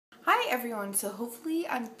everyone, so hopefully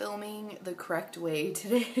I'm filming the correct way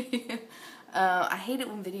today. I hate it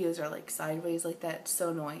when videos are like sideways like that, it's so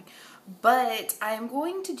annoying. But I am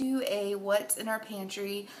going to do a what's in our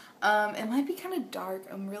pantry. It might be kind of dark,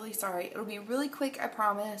 I'm really sorry. It'll be really quick, I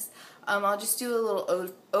promise. I'll just do a little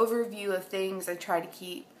overview of things I try to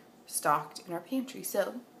keep stocked in our pantry.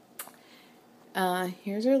 So,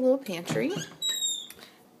 here's our little pantry.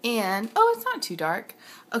 And, oh, it's not too dark.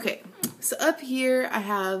 Okay, so up here I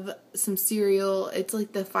have some cereal. It's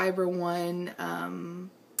like the Fiber One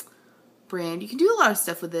brand. You can do a lot of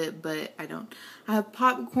stuff with it, but I don't. I have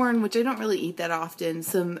popcorn, which I don't really eat that often.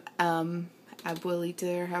 Some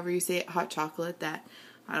abuelita, or however you say it, hot chocolate that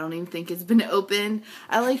I don't even think has been opened.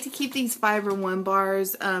 I like to keep these Fiber One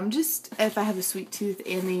bars, just if I have a sweet tooth,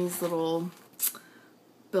 and these little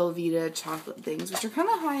Belvita chocolate things, which are kind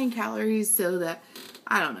of high in calories, so that,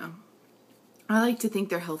 I don't know. I like to think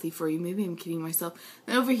they're healthy for you. Maybe I'm kidding myself.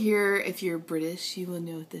 And over here, if you're British, you will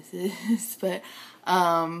know what this is. But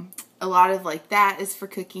a lot of like that is for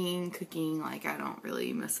cooking. Like I don't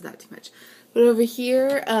really mess with that too much. But over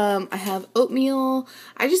here, I have oatmeal.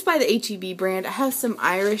 I just buy the H-E-B brand. I have some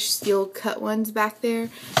Irish steel cut ones back there.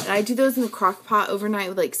 And I do those in the crock pot overnight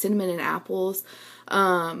with like cinnamon and apples.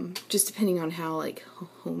 Just depending on how like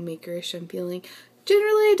homemaker-ish I'm feeling. Generally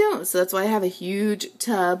I don't, so that's why I have a huge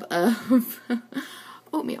tub of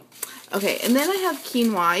oatmeal. Okay, and then I have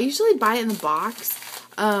quinoa. I usually buy it in the box,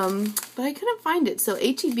 but I couldn't find it. So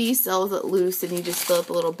H-E-B sells it loose, and you just fill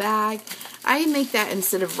up a little bag. I make that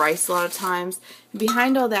instead of rice a lot of times.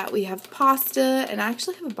 Behind all that we have pasta, and I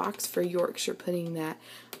actually have a box for Yorkshire pudding that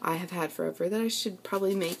I have had forever that I should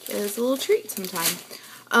probably make as a little treat sometime.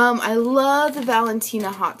 I love the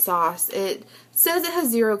Valentina hot sauce. It says it has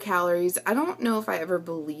 0 calories. I don't know if I ever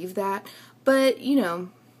believe that, but you know,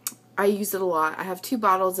 I use it a lot. I have 2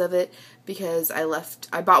 bottles of it because I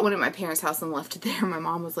bought one at my parents' house and left it there. My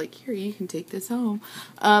mom was like, here, you can take this home.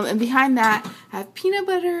 And behind that, I have peanut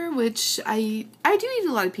butter, which I do eat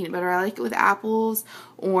a lot of peanut butter. I like it with apples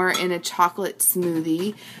or in a chocolate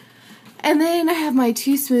smoothie. And then I have my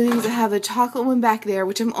 2 smoothies. I have a chocolate one back there,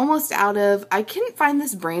 which I'm almost out of. I couldn't find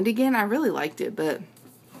this brand again. I really liked it, but...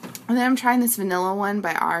 And then I'm trying this vanilla one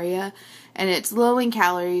by Aria, and it's low in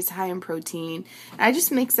calories, high in protein. And I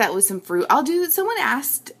just mix that with some fruit. Someone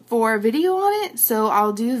asked for a video on it, so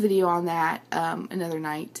I'll do a video on that another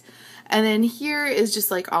night. And then here is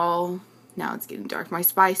just like all... Now it's getting dark. My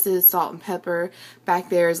spices, salt and pepper. Back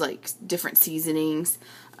there is like different seasonings.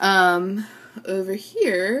 Over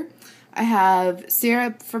here... I have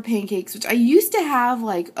syrup for pancakes, which I used to have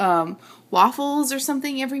like waffles or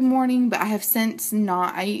something every morning, but I have since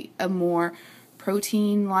not. I eat a more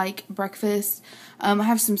protein-like breakfast. I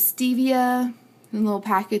have some stevia in little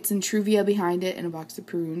packets and Truvia behind it, and a box of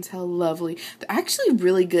prunes. How lovely. They're actually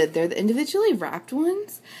really good. They're the individually wrapped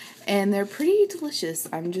ones, and they're pretty delicious,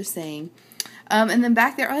 I'm just saying. And then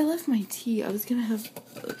back there, I left my tea. I was going to have,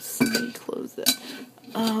 oops, let me close that.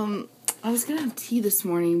 I was going to have tea this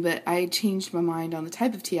morning, but I changed my mind on the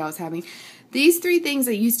type of tea I was having. These 3 things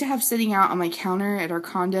I used to have sitting out on my counter at our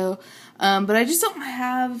condo, but I just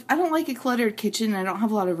I don't like a cluttered kitchen, and I don't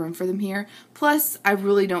have a lot of room for them here. Plus, I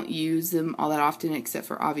really don't use them all that often, except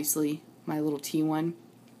for, obviously, my little tea one.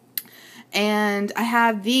 And I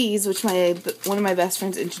have these, which one of my best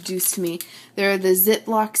friends introduced to me. They're the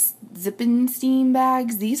Ziploc Zip-N-Steam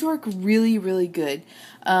bags. These work really, really good.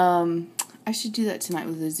 I should do that tonight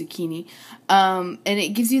with the zucchini. And it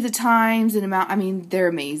gives you the times and amount. I mean, they're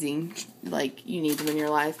amazing. Like, you need them in your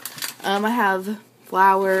life. I have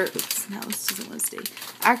flour. Oops, no, this doesn't want to stay.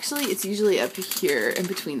 Actually, it's usually up here in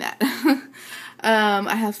between that.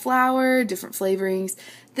 I have flour, different flavorings.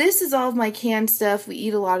 This is all of my canned stuff. We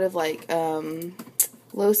eat a lot of, like,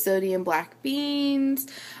 low sodium black beans,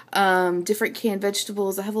 different canned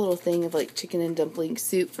vegetables. I have a little thing of, like, chicken and dumpling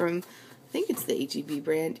soup from... I think it's the H-E-B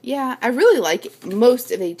brand. Yeah, I really like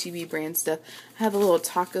most of H-E-B brand stuff. I have a little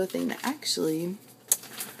taco thing that actually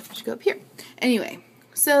should go up here. Anyway,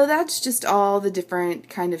 so that's just all the different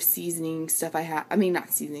kind of seasoning stuff I have. I mean,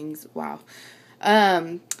 not seasonings, wow.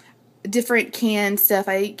 Different canned stuff.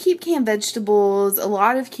 I keep canned vegetables, a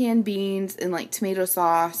lot of canned beans, and like tomato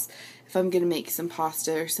sauce. If I'm going to make some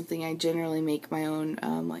pasta or something, I generally make my own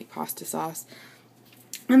like pasta sauce.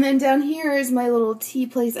 And then down here is my little tea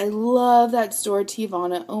place. I love that store,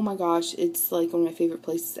 Teavana. Oh my gosh, it's like one of my favorite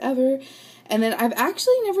places ever. And then I've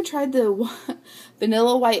actually never tried the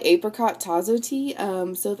vanilla white apricot Tazo tea.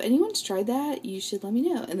 So if anyone's tried that, you should let me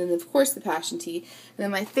know. And then of course the passion tea. And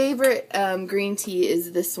then my favorite green tea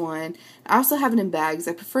is this one. I also have it in bags.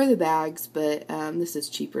 I prefer the bags, but this is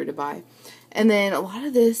cheaper to buy. And then a lot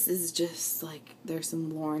of this is just like, there's some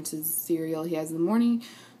Lawrence's cereal he has in the morning,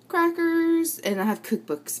 crackers, and I have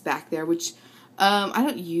cookbooks back there, which I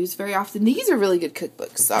don't use very often. These are really good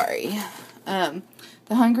cookbooks, sorry.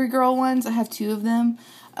 The Hungry Girl ones, I have 2 of them.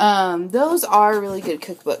 Those are really good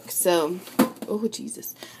cookbooks, so, oh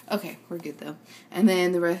Jesus. Okay, we're good though. And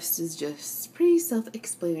then the rest is just pretty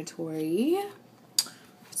self-explanatory.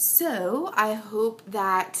 So, I hope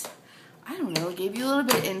that, I don't know, it gave you a little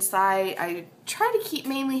bit of insight. I try to keep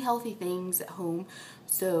mainly healthy things at home,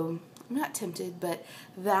 so I'm not tempted, but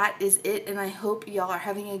that is it, and I hope y'all are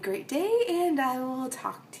having a great day, and I will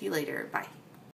talk to you later. Bye.